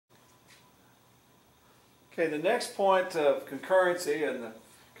Okay, the next point of concurrency and the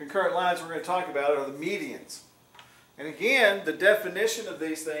concurrent lines we're going to talk about are the medians. And again, the definition of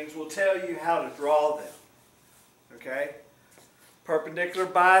these things will tell you how to draw them. Okay? Perpendicular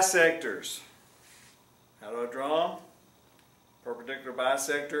bisectors. How do I draw them? Perpendicular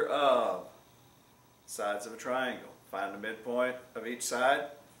bisector of sides of a triangle. Find the midpoint of each side,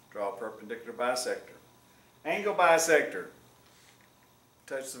 draw a perpendicular bisector. Angle bisector.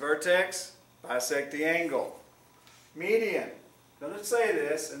 Touch the vertex, bisect the angle. Median. I'm going to say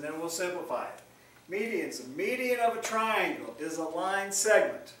this and then we'll simplify it. Medians. The median of a triangle is a line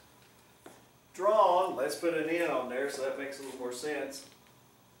segment drawn, let's put an N on there so that makes a little more sense,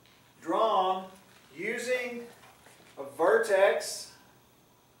 drawn using a vertex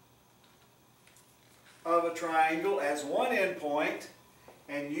of a triangle as one endpoint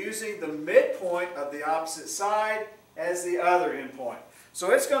and using the midpoint of the opposite side as the other endpoint.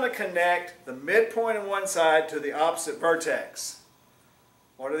 So it's going to connect the midpoint of one side to the opposite vertex.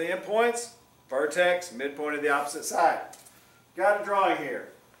 What are the endpoints? Vertex, midpoint of the opposite side. Got a drawing here.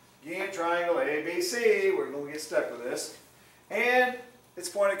 Again, triangle ABC. We're going to get stuck with this. And its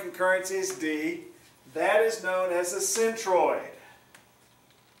point of concurrency is D. That is known as a centroid.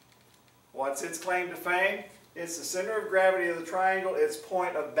 What's its claim to fame? It's the center of gravity of the triangle, its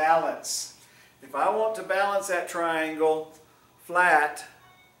point of balance. If I want to balance that triangle flat,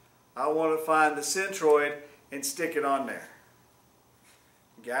 I want to find the centroid and stick it on there.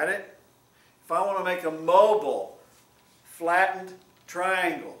 Got it? If I want to make a mobile, flattened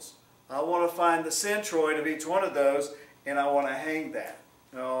triangles, I want to find the centroid of each one of those and I want to hang that.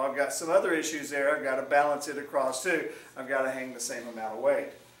 No, I've got some other issues there. I've got to balance it across too. I've got to hang the same amount of weight.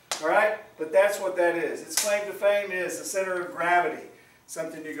 Alright? But that's what that is. Its claim to fame is the center of gravity.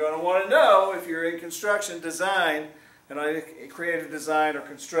 Something you're going to want to know if you're in construction design, and I creative design or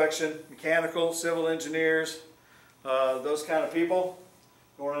construction, mechanical, civil engineers, those kind of people.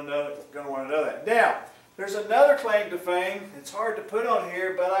 Going to want to know that. Now, there's another claim to fame. It's hard to put on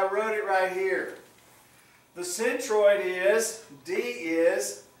here, but I wrote it right here. The centroid is, D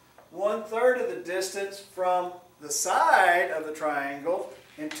is, 1/3 of the distance from the side of the triangle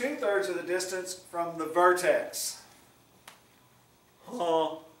and 2/3 of the distance from the vertex.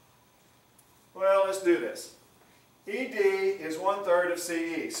 Well, let's do this. ED is 1/3 of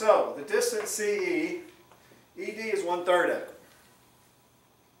CE. So, the distance CE, ED is 1/3 of it.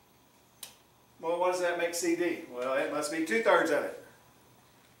 Well, what does that make CD? Well, it must be 2/3 of it.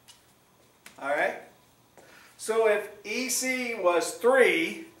 Alright? So if EC was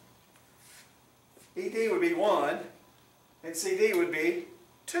 3, ED would be 1, and CD would be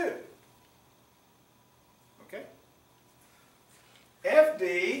 2. Okay?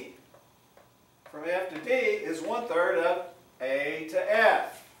 FD, from F to D, is 1/3 of A to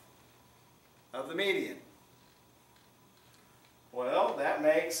F of the median. Well, that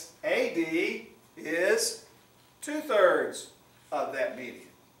makes AD is 2/3 of that median.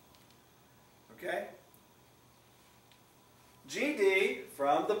 Okay? GD,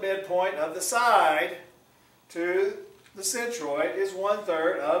 from the midpoint of the side to the centroid, is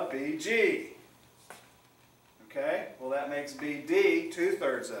 1/3 of BG. Okay? Well, that makes BD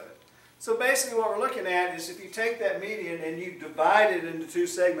 2/3 of it. So basically what we're looking at is if you take that median and you divide it into two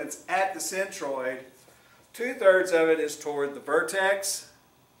segments at the centroid, 2/3 of it is toward the vertex,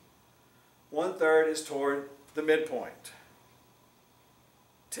 1/3 is toward the midpoint.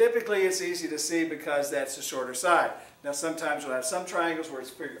 Typically it's easy to see because that's the shorter side. Now sometimes you'll have some triangles where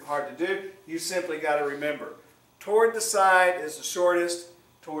it's hard to do. You simply got to remember, toward the side is the shortest,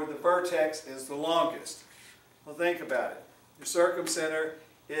 toward the vertex is the longest. Well, think about it. Your circumcenter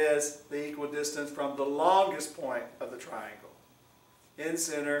is the equidistance from the longest point of the triangle.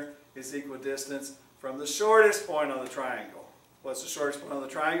 Incenter is equidistance from the shortest point on the triangle. What's the shortest point on the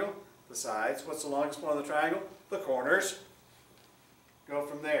triangle? The sides. What's the longest point on the triangle? The corners. Go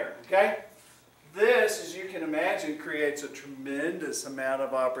from there. Okay? This, as you can imagine, creates a tremendous amount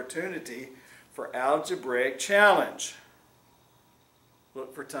of opportunity for algebraic challenge.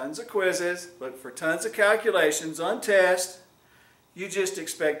 Look for tons of quizzes. Look for tons of calculations on test. You just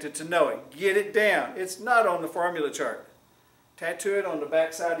expect it to know it. Get it down. It's not on the formula chart. Tattoo it on the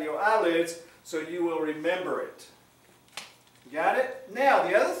back side of your eyelids so you will remember it. Got it? Now,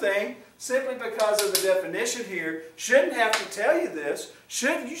 the other thing, simply because of the definition here, shouldn't have to tell you this.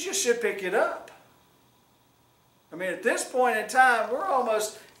 You just should pick it up. I mean, at this point in time, we're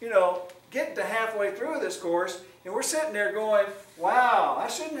almost, getting to halfway through this course, and we're sitting there going, wow, I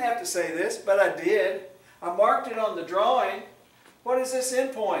shouldn't have to say this, but I did. I marked it on the drawing. What is this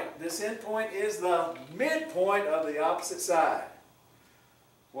endpoint? This endpoint is the midpoint of the opposite side.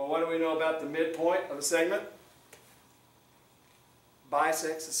 Well, what do we know about the midpoint of a segment?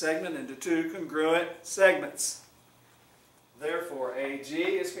 Bisects a segment into two congruent segments. Therefore, AG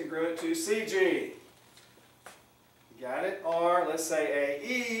is congruent to CG. Got it? Or let's say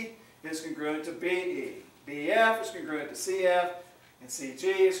AE is congruent to BE. BF is congruent to CF, and CG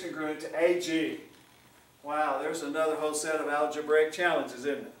is congruent to AG. Wow, there's another whole set of algebraic challenges,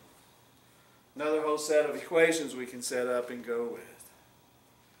 isn't it? Another whole set of equations we can set up and go with.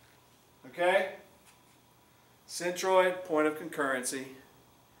 Okay? Centroid, point of concurrency.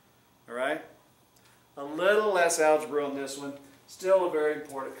 Alright? A little less algebra on this one. Still a very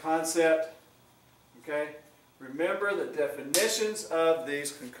important concept. Okay? Remember the definitions of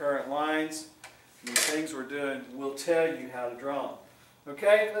these concurrent lines. These things we're doing will tell you how to draw them.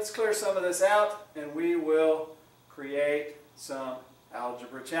 Okay? Let's clear some of this out and we will create some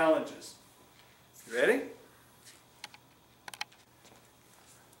algebra challenges. You ready?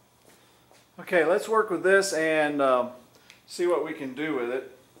 Okay, let's work with this and see what we can do with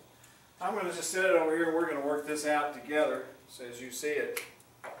it. I'm going to just set it over here and we're going to work this out together. So as you see it,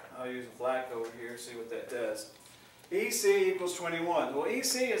 I'll use a black over here, see what that does. EC equals 21. Well,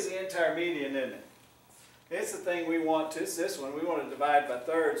 EC is the entire median, isn't it? It's the thing we want to, it's this one, we want to divide by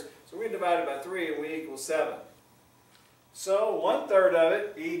thirds. So we're going to divide it by 3 and we equal 7. So 1/3 of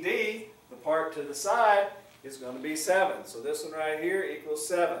it, ED, the part to the side, is going to be 7. So this one right here equals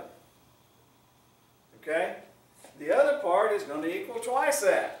 7. Okay? The other part is going to equal twice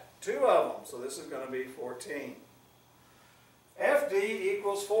that, 2 of them. So this is going to be 14. FD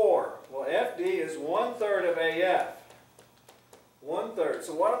equals 4. Well, FD is 1/3 of AF. 1/3.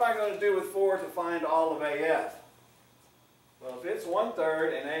 So what am I going to do with 4 to find all of AF? Well, if it's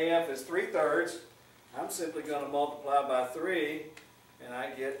 1/3 and AF is 3/3, I'm simply going to multiply by 3 and I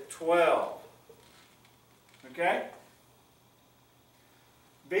get 12. Okay?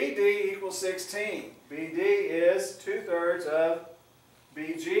 BD equals 16. BD is 2/3 of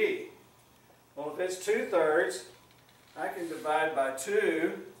BG. Well, if it's 2/3, I can divide by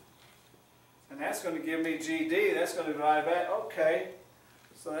 2, and that's going to give me GD. That's going to divide by, okay,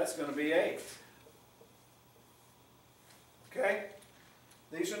 so that's going to be 8. Okay?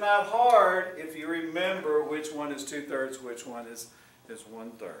 These are not hard if you remember which one is 2/3, which one is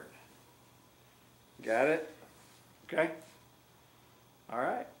 1/3. Got it? Okay? All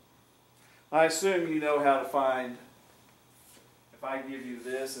right. I assume you know how to find, if I give you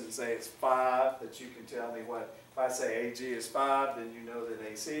this and say it's 5, that you can tell me what, if I say AG is 5, then you know that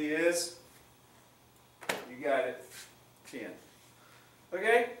AC is, you got it, 10.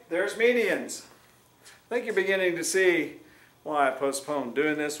 Okay, there's medians. I think you're beginning to see why I postponed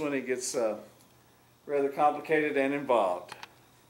doing this when it gets rather complicated and involved.